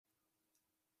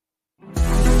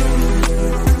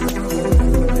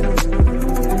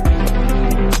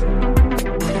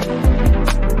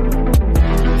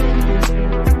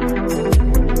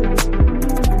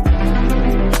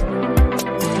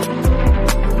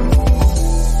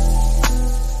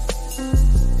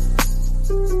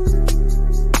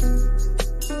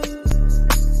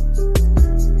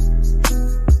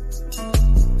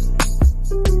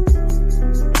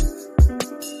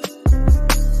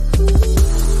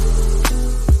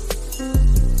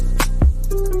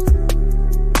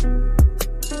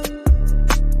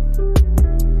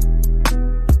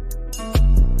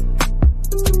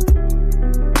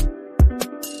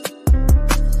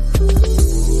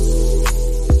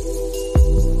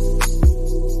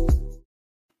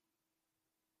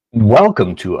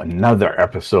Welcome to another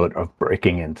episode of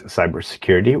Breaking into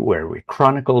Cybersecurity, where we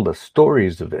chronicle the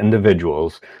stories of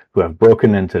individuals who have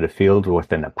broken into the field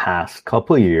within the past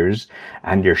couple years,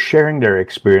 and you're sharing their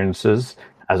experiences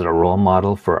as a role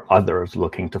model for others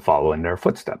looking to follow in their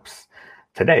footsteps.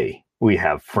 Today, we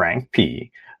have Frank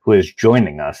P., who is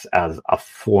joining us as a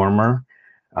former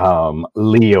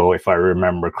Leo, if I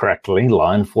remember correctly,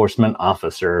 law enforcement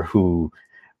officer who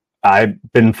I've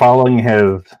been following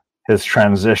his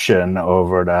transition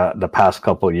over the past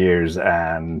couple of years,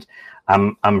 and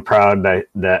I'm proud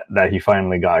that he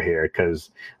finally got here because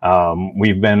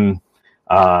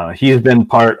he's been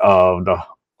part of the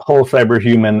whole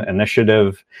Cyberhuman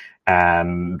initiative,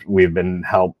 and we've been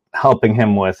helping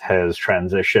him with his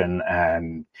transition,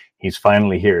 and he's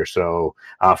finally here. So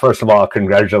first of all,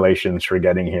 congratulations for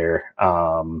getting here,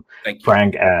 Thank you.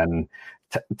 Frank, and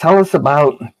tell us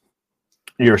about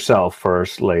yourself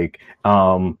first.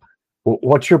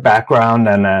 What's your background,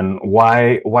 and then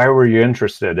why were you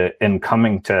interested in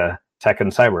coming to Tech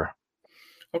and Cyber?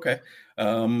 Okay.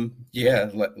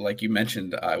 Like you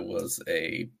mentioned, I was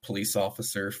a police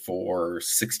officer for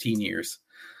 16 years.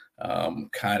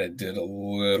 Kind of did a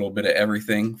little bit of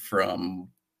everything from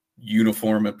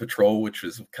uniform and patrol, which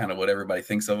is kind of what everybody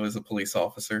thinks of as a police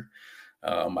officer.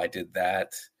 I did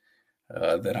that.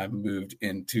 Then I moved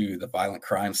into the violent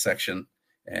crime section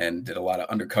and did a lot of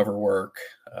undercover work,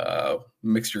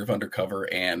 mixture of undercover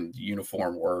and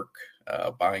uniform work,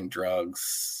 buying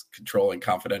drugs, controlling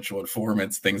confidential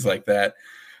informants, things like that.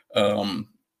 And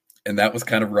that was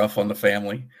kind of rough on the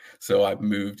family. So I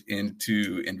moved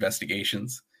into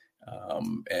investigations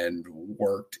and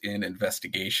worked in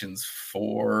investigations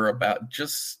for about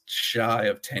just shy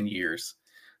of 10 years.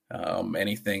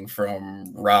 Anything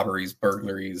from robberies,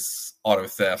 burglaries, auto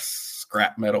thefts,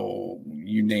 scrap metal,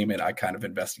 you name it, I kind of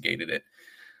investigated it.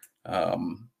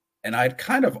 And I'd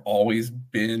kind of always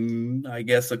been, I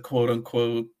guess, a quote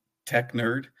unquote tech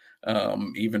nerd.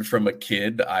 Even from a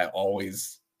kid, I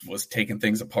always was taking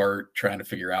things apart, trying to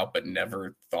figure out, but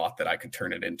never thought that I could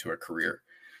turn it into a career.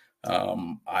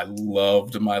 I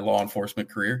loved my law enforcement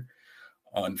career.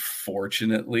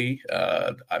 Unfortunately,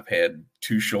 I've had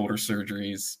 2 shoulder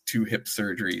surgeries, 2 hip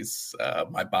surgeries.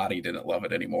 My body didn't love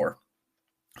it anymore.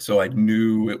 So I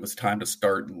knew it was time to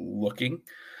start looking,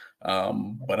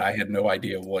 but I had no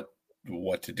idea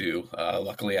what to do.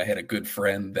 Luckily, I had a good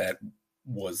friend that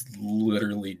was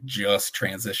literally just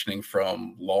transitioning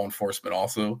from law enforcement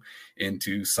also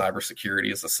into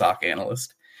cybersecurity as a SOC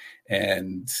analyst.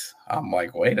 And I'm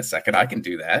like, wait a second, I can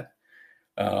do that.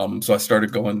 So I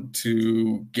started going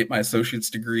to get my associate's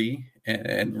degree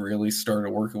and really started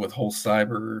working with Whole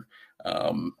Cyber.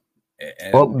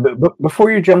 Before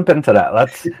you jump into that,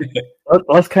 let's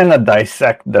kind of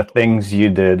dissect the things you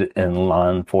did in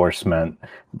law enforcement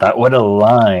that would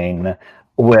align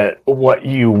with what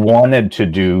you wanted to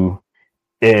do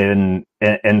in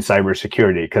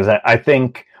cybersecurity. Because I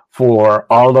think for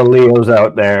all the Leos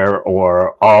out there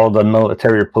or all the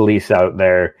military police out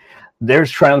there,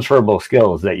 there's transferable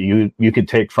skills that you could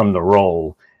take from the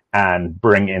role and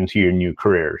bring into your new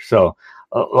career. So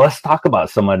let's talk about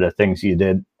some of the things you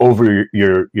did over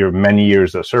your many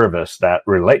years of service that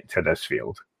relate to this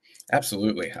field.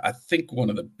 Absolutely. I think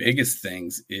one of the biggest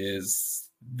things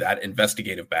is that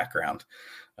investigative background.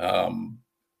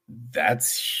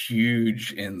 That's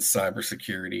huge in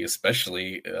cybersecurity,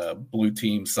 especially blue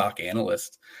team SOC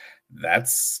analyst.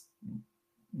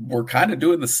 We're kind of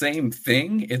doing the same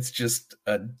thing. It's just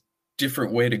a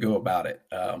different way to go about it.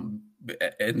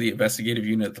 In the investigative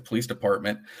unit at the police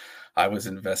department, I was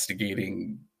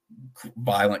investigating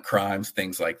violent crimes,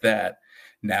 things like that.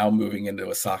 Now moving into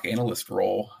a SOC analyst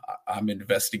role, I'm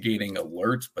investigating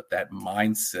alerts, but that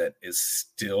mindset is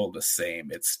still the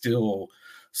same. It's still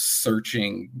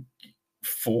searching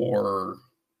for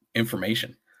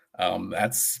information.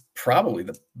 That's probably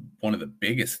one of the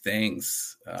biggest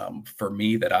things for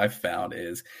me that I've found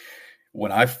is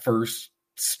when I first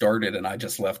started and I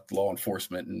just left law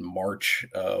enforcement in March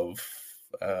of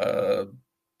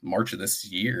this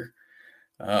year.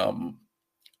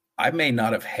 I may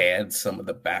not have had some of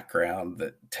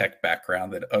the tech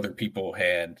background that other people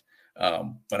had,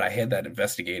 but I had that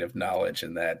investigative knowledge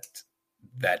and that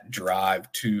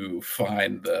drive to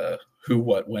find the who,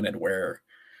 what, when, and where,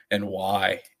 and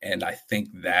why. And I think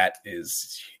that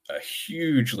is a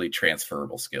hugely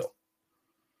transferable skill.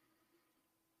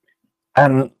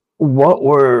 And what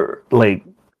were,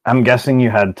 I'm guessing you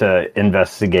had to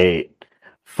investigate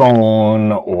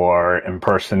phone or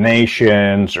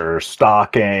impersonations or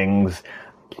stalkings.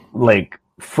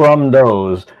 From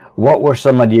those, what were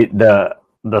some of the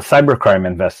cybercrime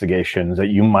investigations that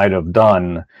you might have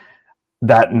done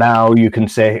that now you can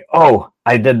say, oh,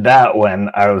 I did that when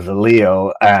I was a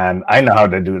Leo and I know how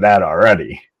to do that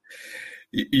already.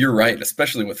 You're right,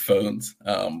 especially with phones.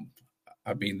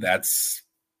 I mean, that's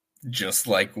just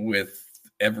like with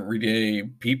everyday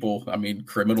people. I mean,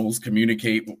 criminals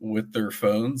communicate with their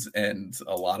phones, and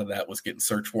a lot of that was getting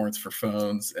search warrants for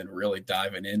phones and really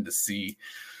diving in to see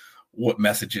what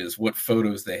messages, what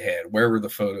photos they had, where were the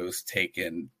photos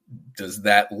taken. Does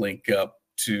that link up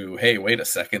to, hey, wait a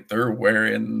second, they're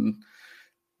wearing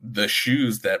the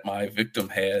shoes that my victim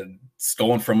had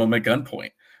stolen from them at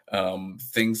gunpoint?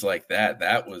 Things like that.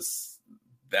 That was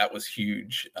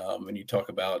huge. And you talk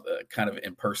about kind of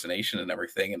impersonation and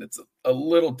everything, and it's a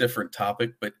little different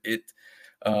topic, but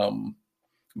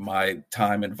my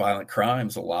time in violent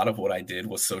crimes, a lot of what I did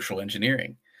was social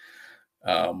engineering.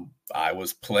 I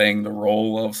was playing the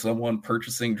role of someone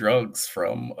purchasing drugs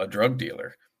from a drug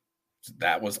dealer.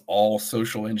 That was all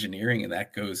social engineering, and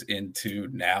that goes into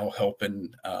now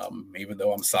helping, even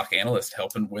though I'm a SOC analyst,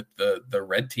 helping with the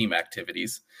red team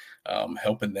activities,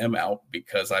 helping them out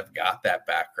because I've got that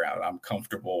background. I'm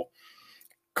comfortable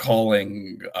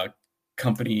calling a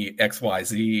company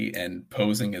XYZ and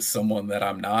posing as someone that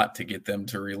I'm not to get them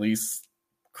to release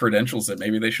credentials that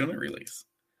maybe they shouldn't release.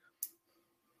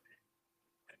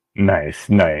 Nice,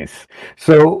 nice.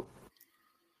 So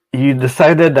you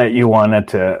decided that you wanted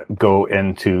to go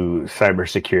into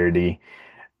cybersecurity.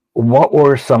 What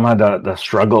were some of the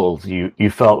struggles you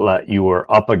felt that you were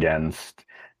up against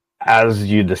as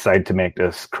you decide to make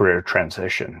this career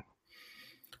transition?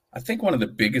 I think one of the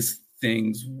biggest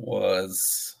things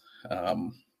was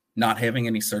not having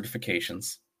any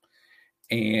certifications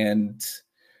and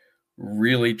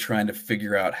really trying to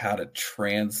figure out how to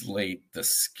translate the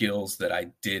skills that I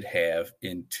did have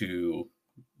into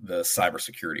the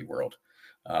cybersecurity world.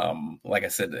 Like I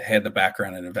said, it had the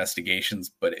background in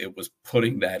investigations, but it was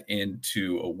putting that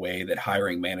into a way that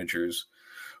hiring managers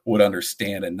would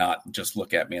understand and not just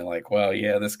look at me like, well,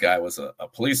 yeah, this guy was a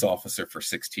police officer for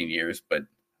 16 years, but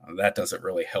that doesn't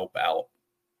really help out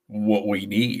what we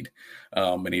need.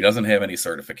 And he doesn't have any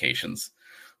certifications,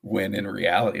 when in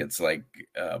reality, it's like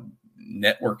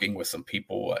networking with some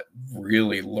people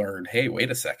really learned, hey, wait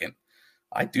a second,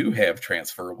 I do have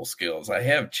transferable skills. I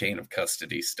have chain of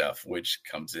custody stuff, which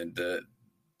comes into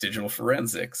digital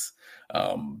forensics.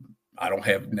 I don't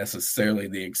have necessarily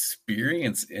the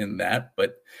experience in that,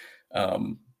 but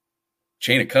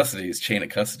chain of custody is chain of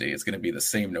custody. It's going to be the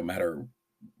same no matter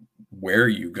where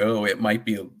you go. It might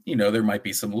be, there might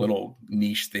be some little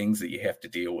niche things that you have to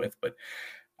deal with, but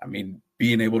I mean,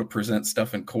 being able to present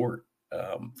stuff in court,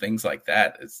 things like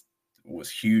that was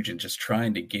huge. And just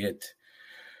trying to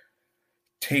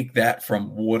take that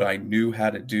from what I knew how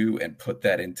to do and put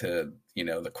that into,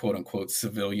 the quote unquote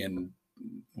civilian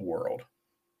world.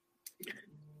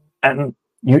 And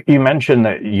you mentioned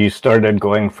that you started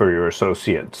going for your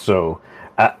associates. So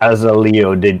as a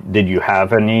Leo, did you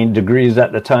have any degrees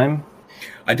at the time?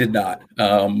 I did not.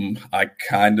 I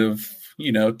kind of,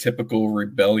 typical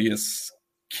rebellious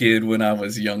kid when I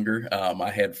was younger. I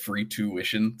had free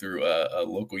tuition through a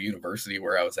local university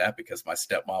where I was at because my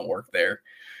stepmom worked there.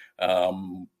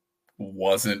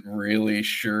 Wasn't really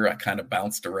sure. I kind of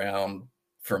bounced around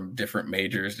from different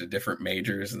majors to different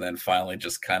majors and then finally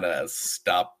just kind of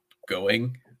stopped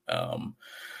going.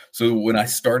 So when I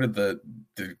started the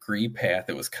degree path,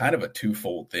 it was kind of a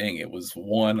twofold thing. It was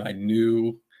one, I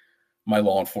knew my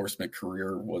law enforcement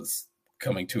career was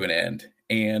coming to an end,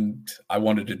 and I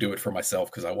wanted to do it for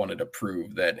myself because I wanted to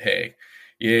prove that, hey,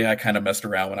 yeah, I kind of messed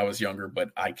around when I was younger, but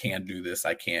I can do this.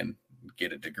 I can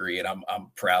get a degree. And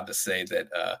I'm proud to say that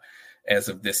as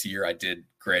of this year, I did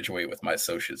graduate with my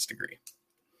associate's degree.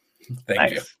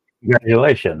 Thank you.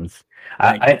 Congratulations.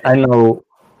 I know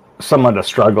some of the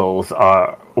struggles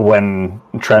when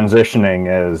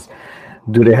transitioning is,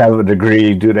 do they have a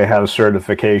degree? Do they have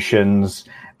certifications?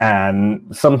 And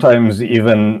sometimes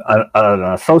even an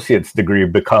associate's degree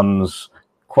becomes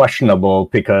questionable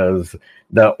because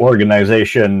the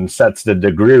organization sets the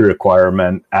degree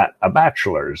requirement at a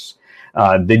bachelor's.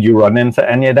 Did you run into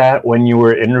any of that when you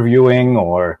were interviewing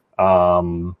or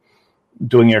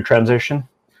doing your transition?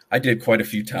 I did quite a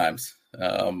few times.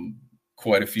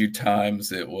 Quite a few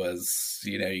times it was,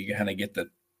 you kind of get the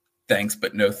thanks,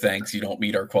 but no thanks. You don't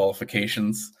meet our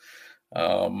qualifications.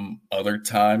 Other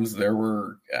times there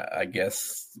were, I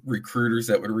guess, recruiters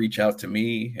that would reach out to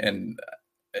me, and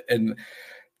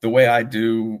the way I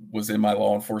do was in my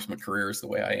law enforcement career is the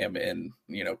way I am in,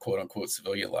 quote unquote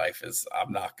civilian life is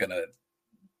I'm not going to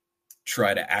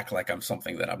try to act like I'm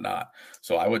something that I'm not.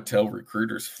 So I would tell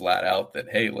recruiters flat out that,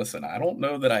 hey, listen, I don't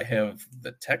know that I have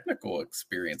the technical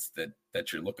experience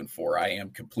that you're looking for. I am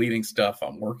completing stuff,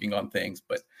 I'm working on things,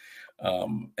 but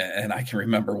and I can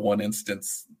remember one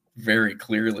instance very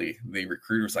clearly. The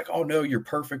recruiter was like, oh no, you're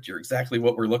perfect, you're exactly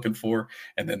what we're looking for.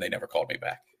 And then they never called me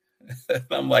back.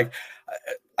 I'm like,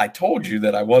 I told you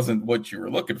that I wasn't what you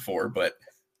were looking for, but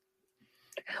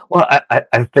well,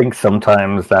 I think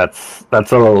sometimes that's a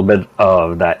little bit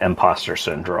of that imposter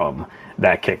syndrome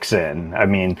that kicks in. I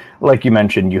mean, like you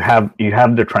mentioned, you have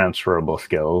the transferable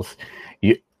skills.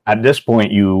 You, at this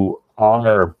point, you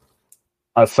are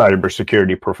a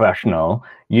cybersecurity professional.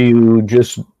 You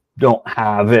just don't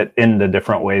have it in the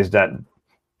different ways that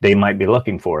they might be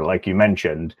looking for, like you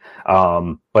mentioned.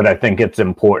 But I think it's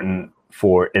important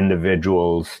for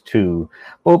individuals to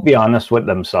both be honest with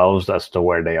themselves as to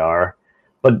where they are,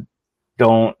 but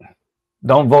don't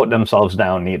vote themselves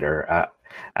down either.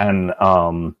 And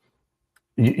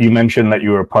you mentioned that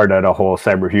you were part of the whole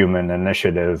Cyberhuman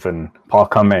initiative, and Paul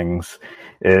Cummings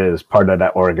is part of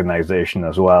that organization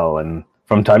as well. And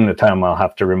from time to time, I'll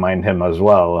have to remind him as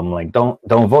well. I'm like, don't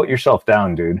vote yourself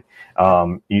down, dude.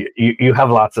 You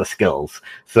have lots of skills.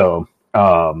 So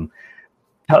tell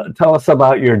us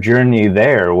about your journey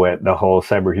there with the whole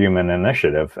Cyberhuman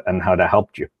initiative and how that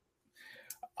helped you.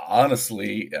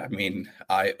 Honestly, I mean,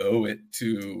 I owe it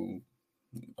to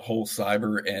whole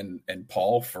cyber and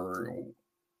Paul for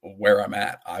where I'm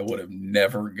at. I would have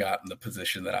never gotten the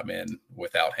position that I'm in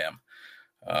without him.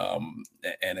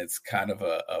 And it's kind of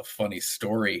a funny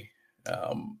story.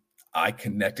 I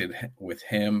connected with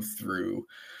him through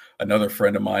another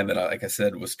friend of mine that, like I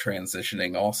said, was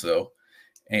transitioning also.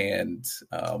 And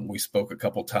we spoke a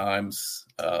couple times,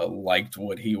 liked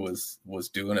what he was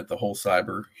doing at the whole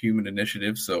Cyberhuman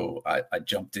initiative. So I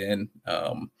jumped in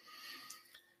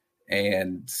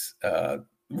and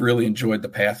really enjoyed the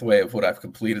pathway of what I've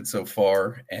completed so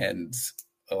far. And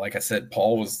like I said,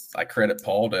 I credit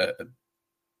Paul to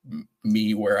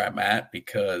me where I'm at,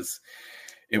 because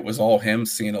it was all him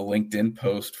seeing a LinkedIn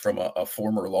post from a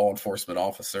former law enforcement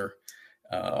officer.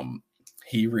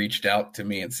 He reached out to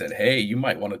me and said, hey, you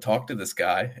might want to talk to this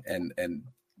guy and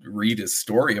read his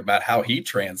story about how he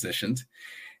transitioned.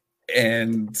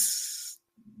 And,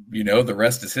 you know, the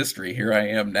rest is history. Here I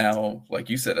am now, like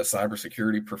you said, a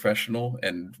cybersecurity professional.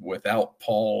 And without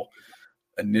Paul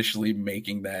initially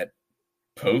making that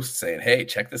post saying, hey,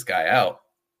 check this guy out,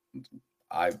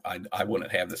 I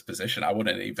wouldn't have this position. I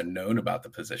wouldn't have even known about the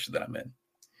position that I'm in.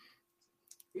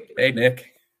 Hey,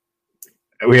 Nick.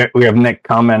 We have Nick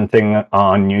commenting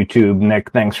on YouTube.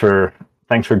 Nick, thanks for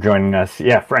joining us.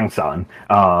 Yeah, Frank's on,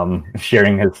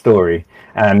 sharing his story.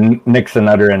 And Nick's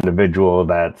another individual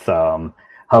that's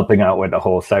helping out with the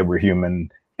whole Cyberhuman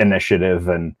initiative.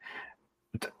 And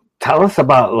tell us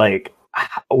about, like,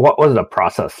 what was the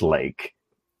process like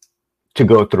to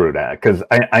go through that? Because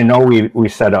I know we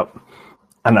set up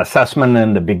an assessment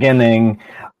in the beginning.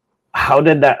 How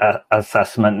did that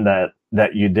assessment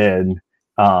that you did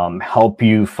help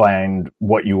you find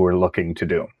what you were looking to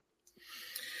do?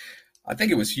 I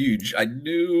think it was huge. I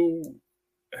knew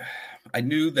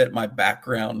that my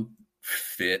background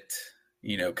fit,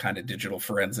 you know, kind of digital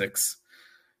forensics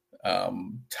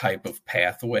type of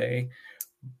pathway,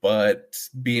 but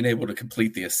being able to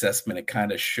complete the assessment, it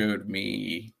kind of showed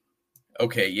me,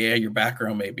 okay, yeah, your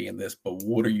background may be in this, but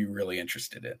what are you really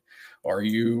interested in? Are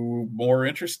you more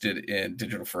interested in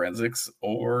digital forensics,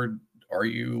 or are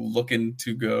you looking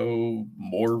to go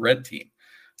more red team?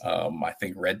 I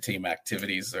think red team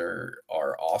activities are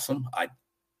awesome. I'm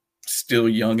still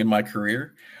young in my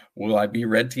career. Will I be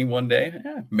red team one day?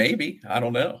 Maybe. I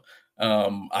don't know.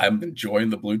 I'm enjoying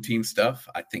the blue team stuff.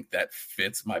 I think that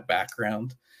fits my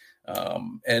background.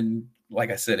 And like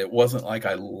I said, it wasn't like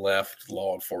I left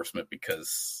law enforcement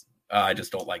because I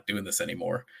just don't like doing this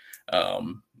anymore.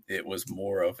 It was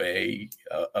more of a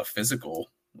physical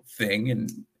thing,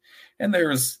 and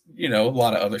there's, you know, a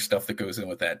lot of other stuff that goes in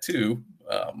with that too.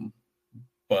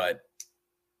 But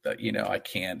you know, I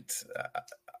can't.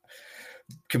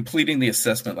 Completing the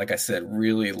assessment, like I said,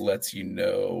 really lets you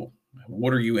know,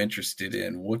 what are you interested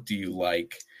in, what do you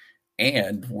like,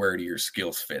 and where do your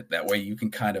skills fit. That way you can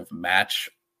kind of match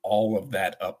all of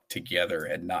that up together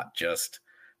and not just,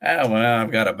 well,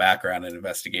 I've got a background in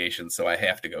investigation, so I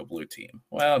have to go blue team.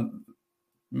 Well,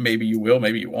 maybe you will,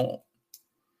 maybe you won't.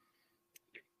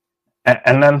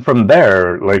 And then from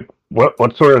there, like,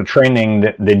 what sort of training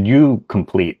did you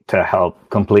complete to help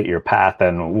complete your path,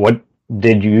 and what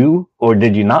did you or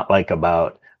did you not like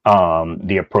about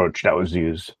the approach that was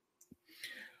used?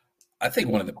 I think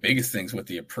one of the biggest things with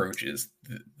the approach is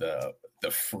the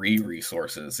the free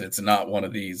resources. It's not one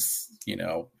of these,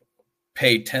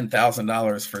 pay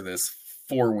 $10,000 for this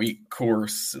 4-week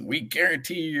course. And we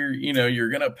guarantee you're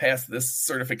going to pass this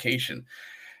certification.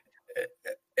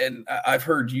 And I've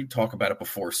heard you talk about it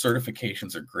before.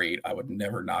 Certifications are great. I would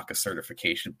never knock a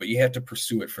certification, but you have to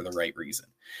pursue it for the right reason.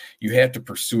 You have to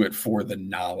pursue it for the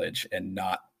knowledge and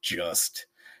not just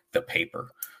the paper.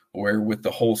 Where with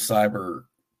the whole cyber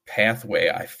pathway,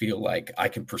 I feel like I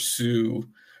can pursue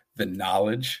the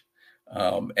knowledge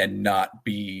and not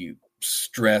be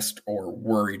stressed or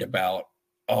worried about,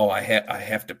 I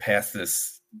have to pass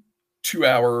this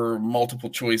 2-hour multiple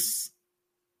choice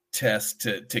test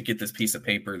to get this piece of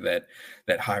paper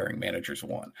that hiring managers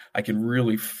want. I can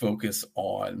really focus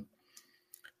on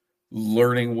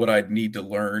learning what I need to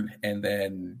learn and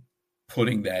then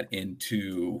putting that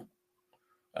into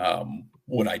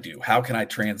what I do. How can I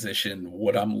transition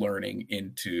what I'm learning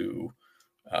into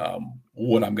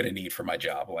what I'm going to need for my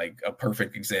job? Like a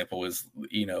perfect example is,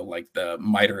 like the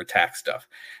MITRE ATT&CK stuff.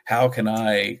 How can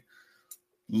I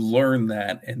learn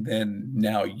that and then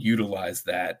now utilize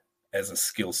that as a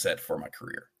skill set for my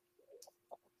career?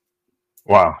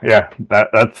 Wow, yeah,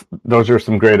 those are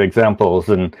some great examples.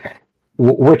 And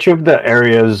which of the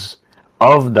areas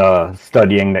of the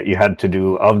studying that you had to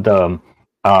do, of the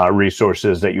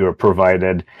resources that you were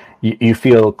provided, you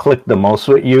feel clicked the most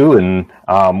with you, and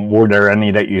were there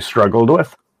any that you struggled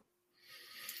with?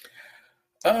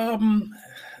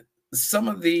 Some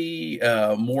of the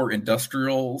more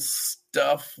industrial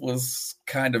stuff was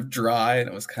kind of dry, and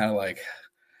it was kind of like,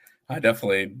 I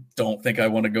definitely don't think I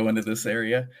want to go into this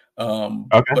area. Okay.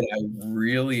 But I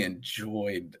really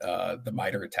enjoyed the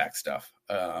MITRE ATT&CK stuff.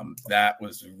 That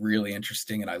was really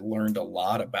interesting, and I learned a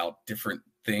lot about different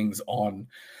things on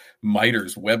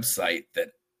MITRE's website that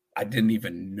I didn't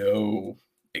even know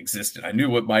existed. I knew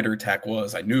what MITRE ATT&CK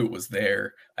was. I knew it was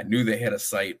there. I knew they had a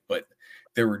site, but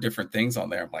there were different things on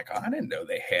there. I'm like, I didn't know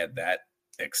they had that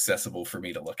accessible for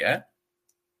me to look at.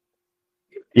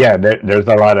 Yeah, there's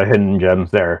a lot of hidden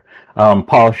gems there.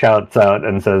 Paul shouts out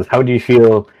and says, how do you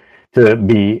feel to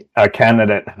be a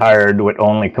candidate hired with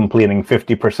only completing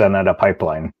 50% of the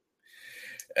pipeline?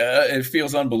 It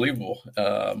feels unbelievable.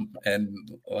 And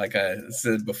like I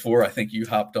said before, I think you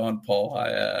hopped on, Paul.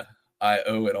 I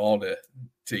owe it all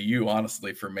to you,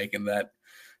 honestly, for making that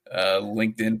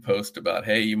LinkedIn post about,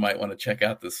 hey, you might want to check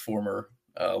out this former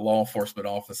law enforcement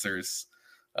officer's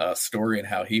story and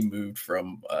how he moved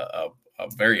from a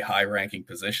very high-ranking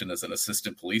position as an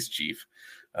assistant police chief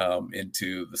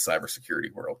into the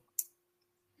cybersecurity world.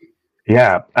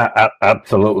 Yeah,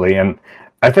 absolutely. And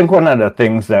I think one of the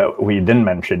things that we didn't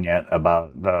mention yet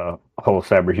about the whole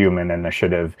Cyberhuman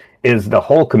initiative is the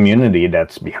whole community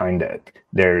that's behind it.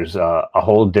 There's a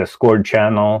whole Discord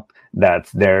channel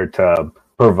that's there to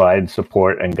provide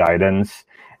support and guidance.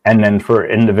 And then for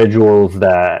individuals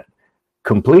that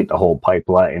complete the whole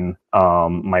pipeline,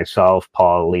 myself,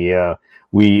 Paul, Leah,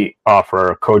 we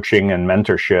offer coaching and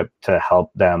mentorship to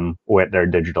help them with their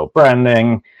digital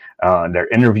branding, their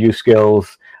interview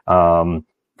skills.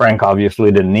 Frank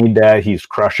obviously didn't need that. He's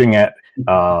crushing it.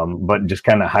 But just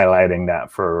kind of highlighting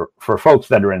that for folks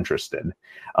that are interested.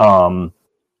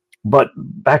 But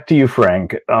back to you,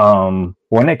 Frank.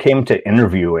 When it came to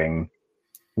interviewing,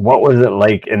 what was it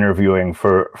like interviewing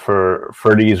for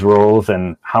these roles,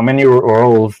 and how many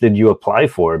roles did you apply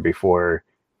for before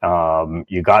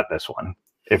you got this one,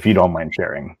 if you don't mind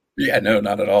sharing? Yeah, no,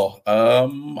 not at all.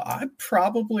 I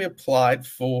probably applied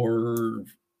for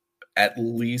at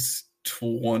least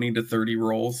 20 to 30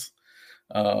 roles.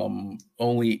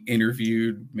 Only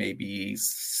interviewed maybe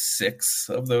 6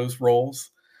 of those roles.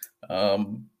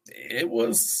 It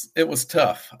was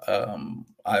tough.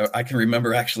 I can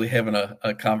remember actually having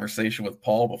a conversation with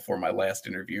Paul before my last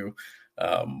interview,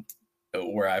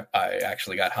 where I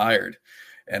actually got hired,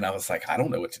 and I was like, I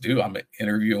don't know what to do. I'm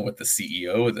interviewing with the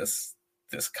CEO of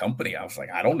this company. I was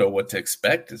like, I don't know what to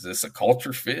expect. Is this a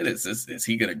culture fit? Is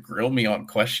he going to grill me on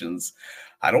questions?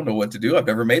 I don't know what to do. I've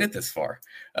never made it this far.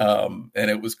 And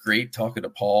it was great talking to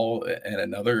Paul and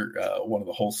another one of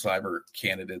the whole cyber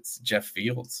candidates, Jeff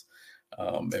Fields.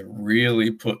 It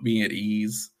really put me at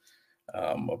ease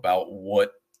about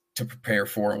what to prepare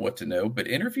for and what to know. But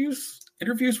interviews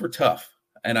were tough.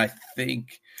 And I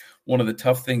think one of the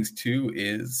tough things too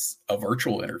is a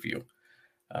virtual interview.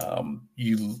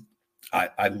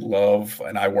 I love,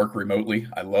 and I work remotely.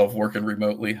 I love working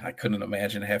remotely. I couldn't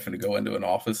imagine having to go into an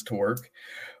office to work.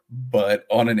 But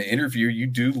on an interview, you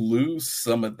do lose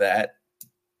some of that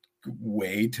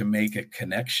way to make a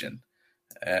connection,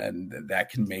 and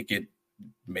that can make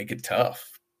it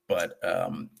tough. But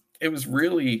it was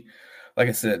really like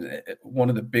I said, one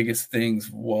of the biggest things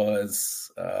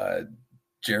was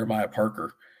Jeremiah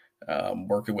Parker,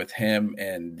 working with him,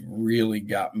 and really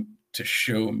got to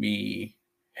show me,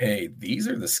 hey, these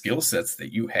are the skill sets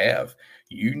that you have.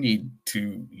 You need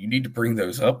to bring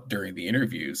those up during the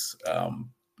interviews.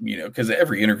 Because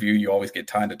every interview you always get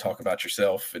time to talk about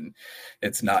yourself, and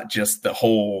it's not just the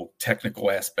whole technical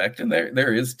aspect. And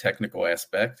there is technical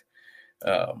aspect,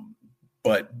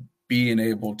 but being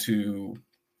able to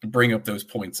bring up those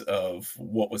points of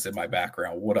what was in my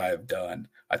background, what I have done,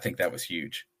 I think that was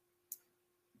huge.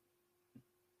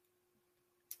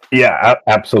 Yeah,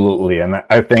 absolutely. And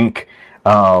I think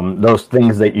those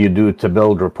things that you do to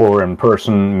build rapport in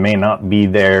person may not be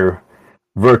there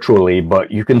virtually, but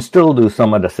you can still do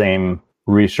some of the same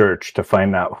research to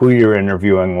find out who you're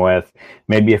interviewing with,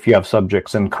 maybe if you have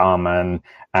subjects in common,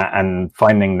 and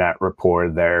finding that rapport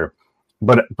there.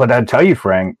 But I tell you,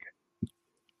 Frank,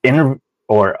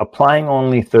 or applying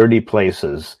only 30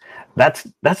 places,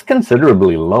 that's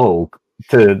considerably low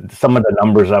to some of the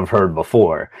numbers I've heard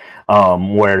before,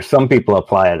 where some people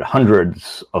apply at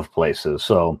hundreds of places.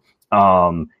 So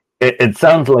it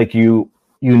sounds like you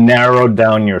narrowed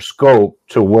down your scope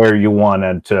to where you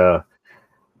wanted to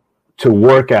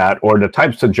work at, or the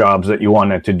types of jobs that you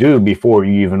wanted to do before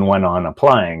you even went on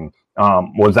applying.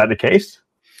 Was that the case?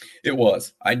 It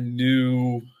was. I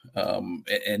knew,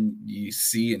 and you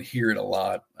see and hear it a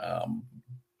lot,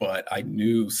 but I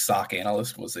knew SOC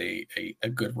analyst was a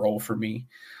good role for me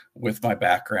with my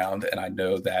background. And I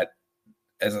know that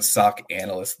as a SOC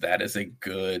analyst, that's a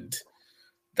good,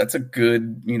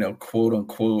 quote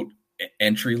unquote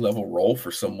entry level role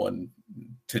for someone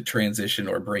to transition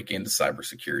or break into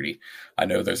cybersecurity. I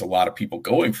know there's a lot of people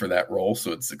going for that role,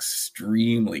 so it's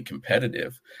extremely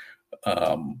competitive.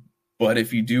 But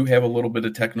if you do have a little bit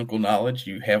of technical knowledge,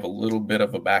 you have a little bit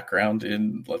of a background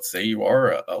in, let's say you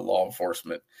are a law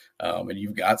enforcement, and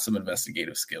you've got some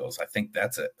investigative skills, I think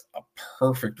that's a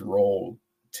perfect role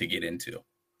to get into.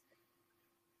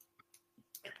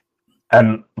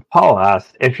 And Paul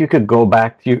asked if you could go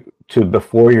back to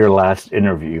before your last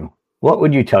interview, what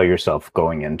would you tell yourself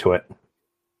going into it?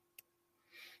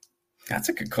 That's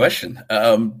a good question.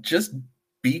 Just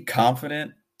be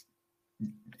confident.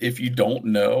 If you don't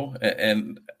know,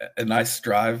 and I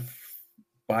strive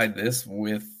by this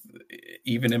with,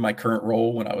 even in my current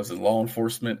role when I was in law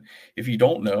enforcement, if you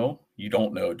don't know, you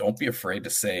don't know. Don't be afraid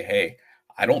to say, hey,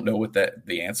 I don't know what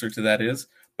the answer to that is,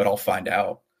 but I'll find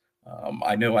out.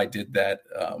 I know I did that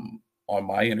on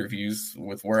my interviews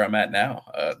with where I'm at now.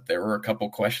 There were a couple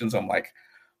questions I'm like,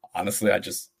 honestly,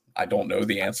 I don't know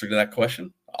the answer to that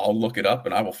question. I'll look it up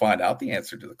and I will find out the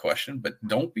answer to the question, but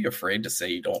don't be afraid to say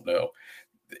you don't know.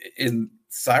 In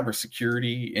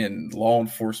cybersecurity, in law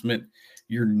enforcement,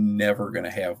 you're never going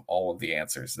to have all of the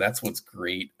answers. That's what's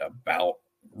great about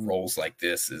roles like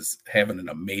this, is having an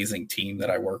amazing team that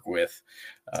I work with.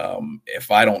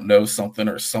 If I don't know something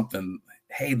or something,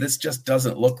 hey, this just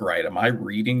doesn't look right. Am I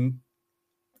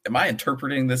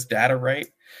interpreting this data right?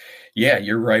 Yeah,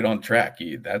 you're right on track.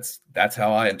 That's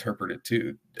how I interpret it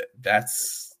too.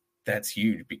 That's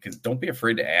huge, because don't be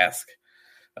afraid to ask.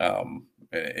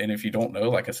 And if you don't know,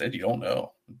 like I said, you don't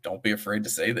know. Don't be afraid to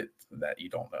say that you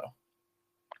don't know.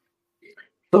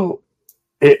 So,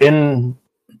 in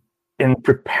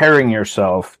preparing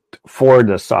yourself for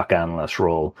the SOC analyst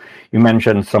role, you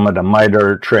mentioned some of the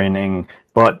MITRE training,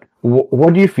 but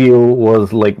what do you feel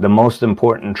was like the most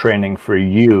important training for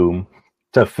you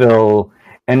to fill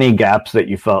any gaps that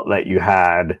you felt that you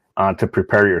had to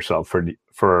prepare yourself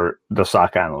for the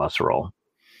SOC analyst role?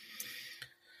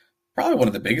 Probably one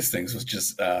of the biggest things was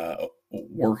just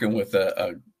working with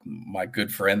my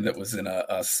good friend that was in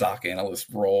a SOC analyst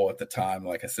role at the time.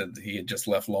 Like I said, he had just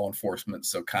left law enforcement.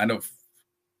 So kind of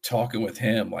talking with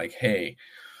him like, hey,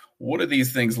 what do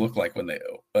these things look like when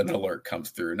an alert comes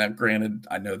through? Now, granted,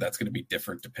 I know that's going to be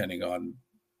different depending on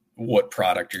what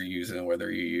product you're using,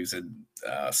 whether you're using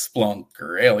Splunk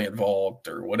or Alien Vault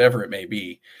or whatever it may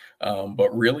be.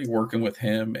 But really working with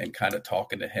him and kind of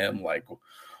talking to him like,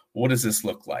 what does this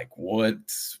look like? What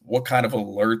kind of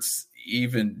alerts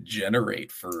even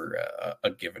generate for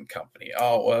a given company?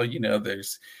 Oh, well,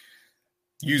 there's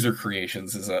user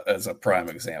creations as a prime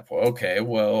example. Okay,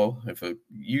 well, if a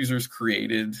user's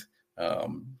created, a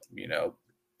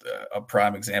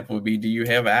prime example would be, do you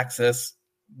have access?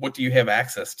 What do you have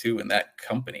access to in that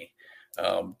company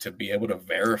to be able to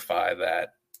verify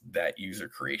that user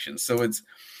creation? So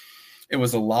it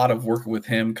was a lot of working with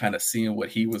him, kind of seeing what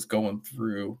he was going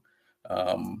through,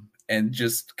 and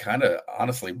just kind of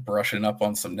honestly brushing up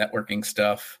on some networking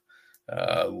stuff,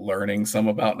 learning some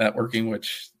about networking,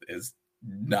 which is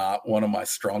not one of my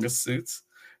strongest suits.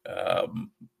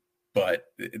 But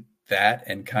that,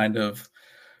 and kind of,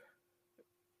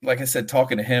 like I said,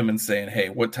 talking to him and saying, hey,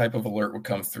 what type of alert would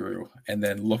come through? And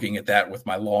then looking at that with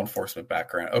my law enforcement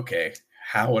background. Okay,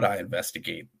 how would I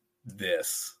investigate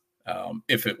this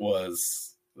if it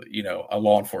was, a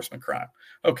law enforcement crime?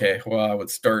 Okay, well, I would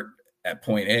start at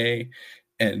point A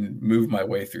and move my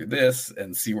way through this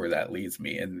and see where that leads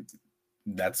me. And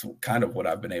that's kind of what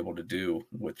I've been able to do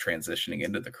with transitioning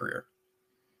into the career.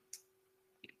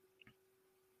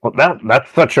 Well,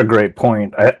 that's such a great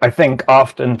point. I think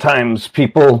oftentimes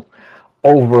people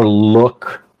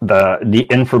overlook the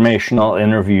informational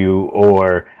interview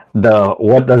or the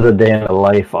what does a day in the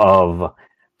life of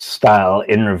style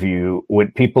interview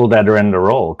with people that are in the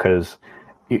role, because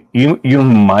you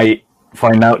might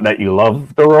find out that you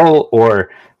love the role, or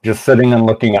just sitting and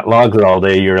looking at logs all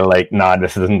day, you're like, nah,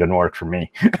 this isn't going to work for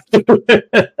me.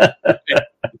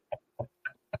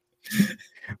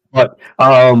 But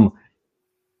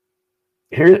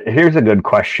here's a good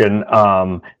question.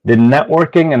 Did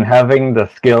networking and having the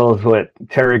skills with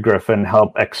Terry Griffin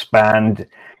help expand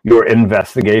your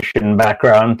investigation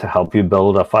background to help you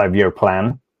build a 5-year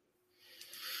plan?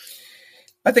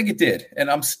 I think it did. And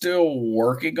I'm still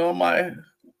working on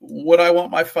what I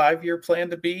want my 5-year plan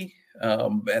to be.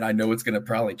 And I know it's going to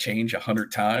probably change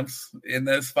 100 times in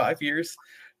those 5 years.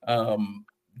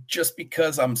 Just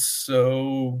because I'm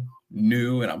so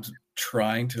new and I'm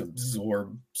trying to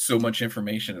absorb so much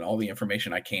information and all the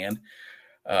information I can.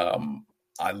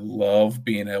 I love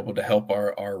being able to help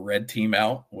our red team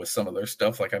out with some of their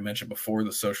stuff. Like I mentioned before,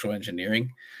 the social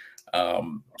engineering.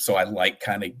 So I like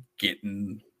kind of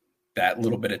getting that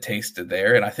little bit of taste of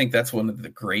there. And I think that's one of the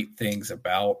great things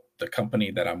about the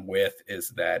company that I'm with,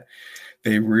 is that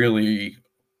they really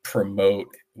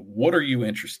promote, what are you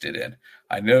interested in?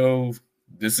 I know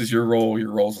this is your role.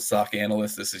 Your role as a SOC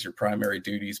analyst. This is your primary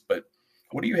duties, but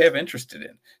what do you have interested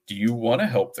in? Do you want to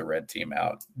help the red team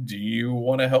out? Do you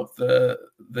want to help the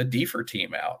DFIR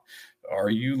team out? Are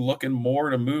you looking more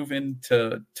to move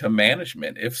into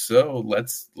management? If so,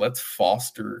 let's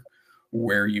foster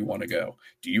where you want to go.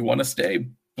 Do you want to stay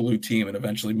blue team and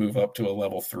eventually move up to a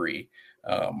level 3?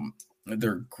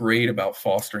 They're great about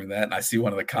fostering that. And I see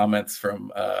one of the comments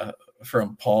from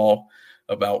Paul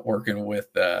about working with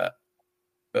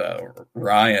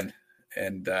Ryan.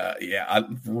 And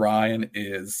Ryan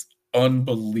is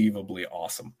unbelievably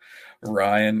awesome.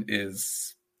 Ryan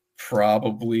is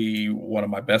probably one of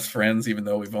my best friends, even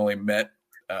though we've only met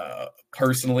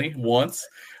personally once.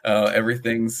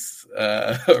 Everything's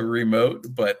remote,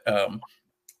 but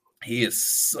he is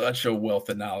such a wealth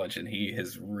of knowledge, and he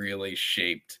has really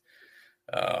shaped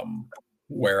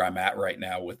where I'm at right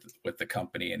now with the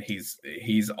company. And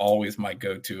he's always my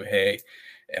go-to. Hey,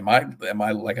 am I,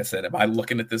 like I said, am I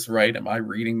looking at this right? Am I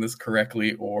reading this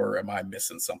correctly, or am I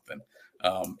missing something?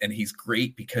 And he's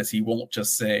great because he won't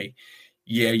just say,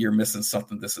 yeah, you're missing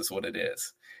something. This is what it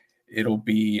is. It'll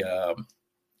be,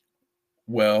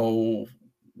 well,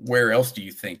 where else do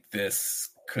you think this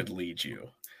could lead you?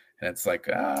 And it's like,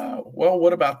 well,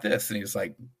 what about this? And he's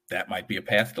like, that might be a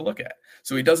path to look at.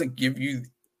 So he doesn't give you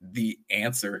the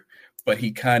answer, but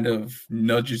he kind of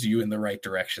nudges you in the right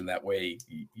direction. That way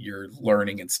you're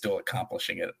learning and still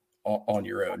accomplishing it on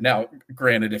your own. Now,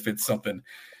 granted, if it's something,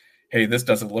 hey, this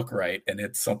doesn't look right, and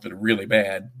it's something really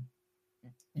bad,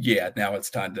 yeah, now it's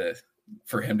time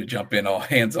for him to jump in all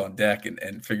hands on deck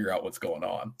and figure out what's going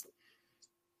on.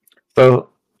 So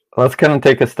let's kind of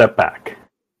take a step back.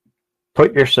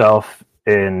 Put yourself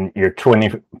in your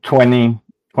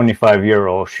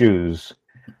 25-year-old shoes.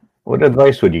 What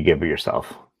advice would you give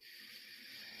yourself?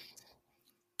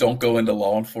 Don't go into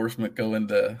law enforcement, go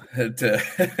into to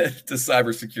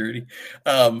cybersecurity.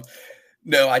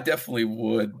 No, I definitely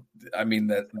would. I mean,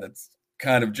 that's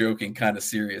kind of joking, kind of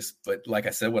serious. But like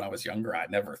I said, when I was younger, I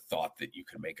never thought that you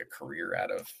could make a career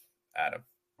out of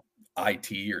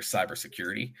IT or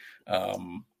cybersecurity.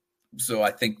 So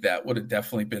I think that would have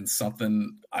definitely been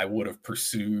something I would have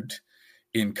pursued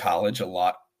in college a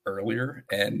lot earlier.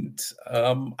 And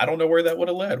I don't know where that would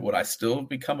have led. Would I still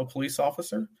become a police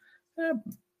officer?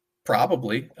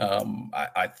 Probably.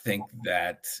 I think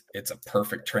that it's a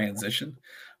perfect transition.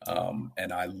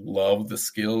 And I love the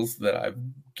skills that I've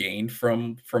gained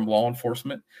from law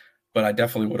enforcement, but I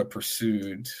definitely would have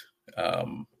pursued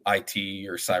IT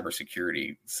or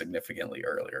cybersecurity significantly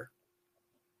earlier.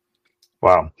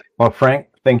 Wow. Well, Frank,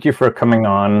 thank you for coming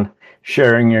on,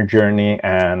 sharing your journey,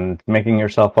 and making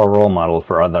yourself a role model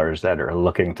for others that are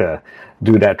looking to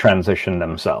do that transition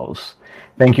themselves.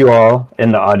 Thank you all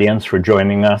in the audience for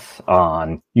joining us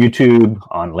on YouTube,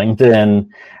 on LinkedIn,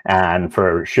 and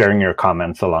for sharing your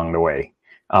comments along the way.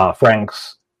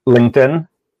 Frank's LinkedIn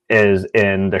is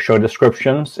in the show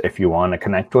descriptions if you want to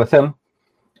connect with him.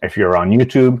 If you're on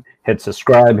YouTube, hit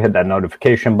subscribe, hit that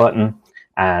notification button,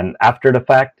 and after the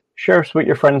fact, share us with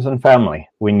your friends and family.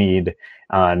 We need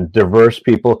diverse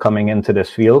people coming into this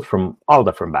field from all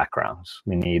different backgrounds.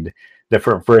 We need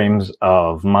different frames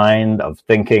of mind, of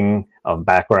thinking, of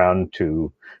background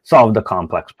to solve the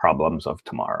complex problems of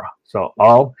tomorrow. So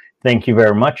all, thank you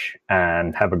very much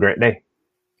and have a great day.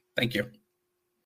 Thank you.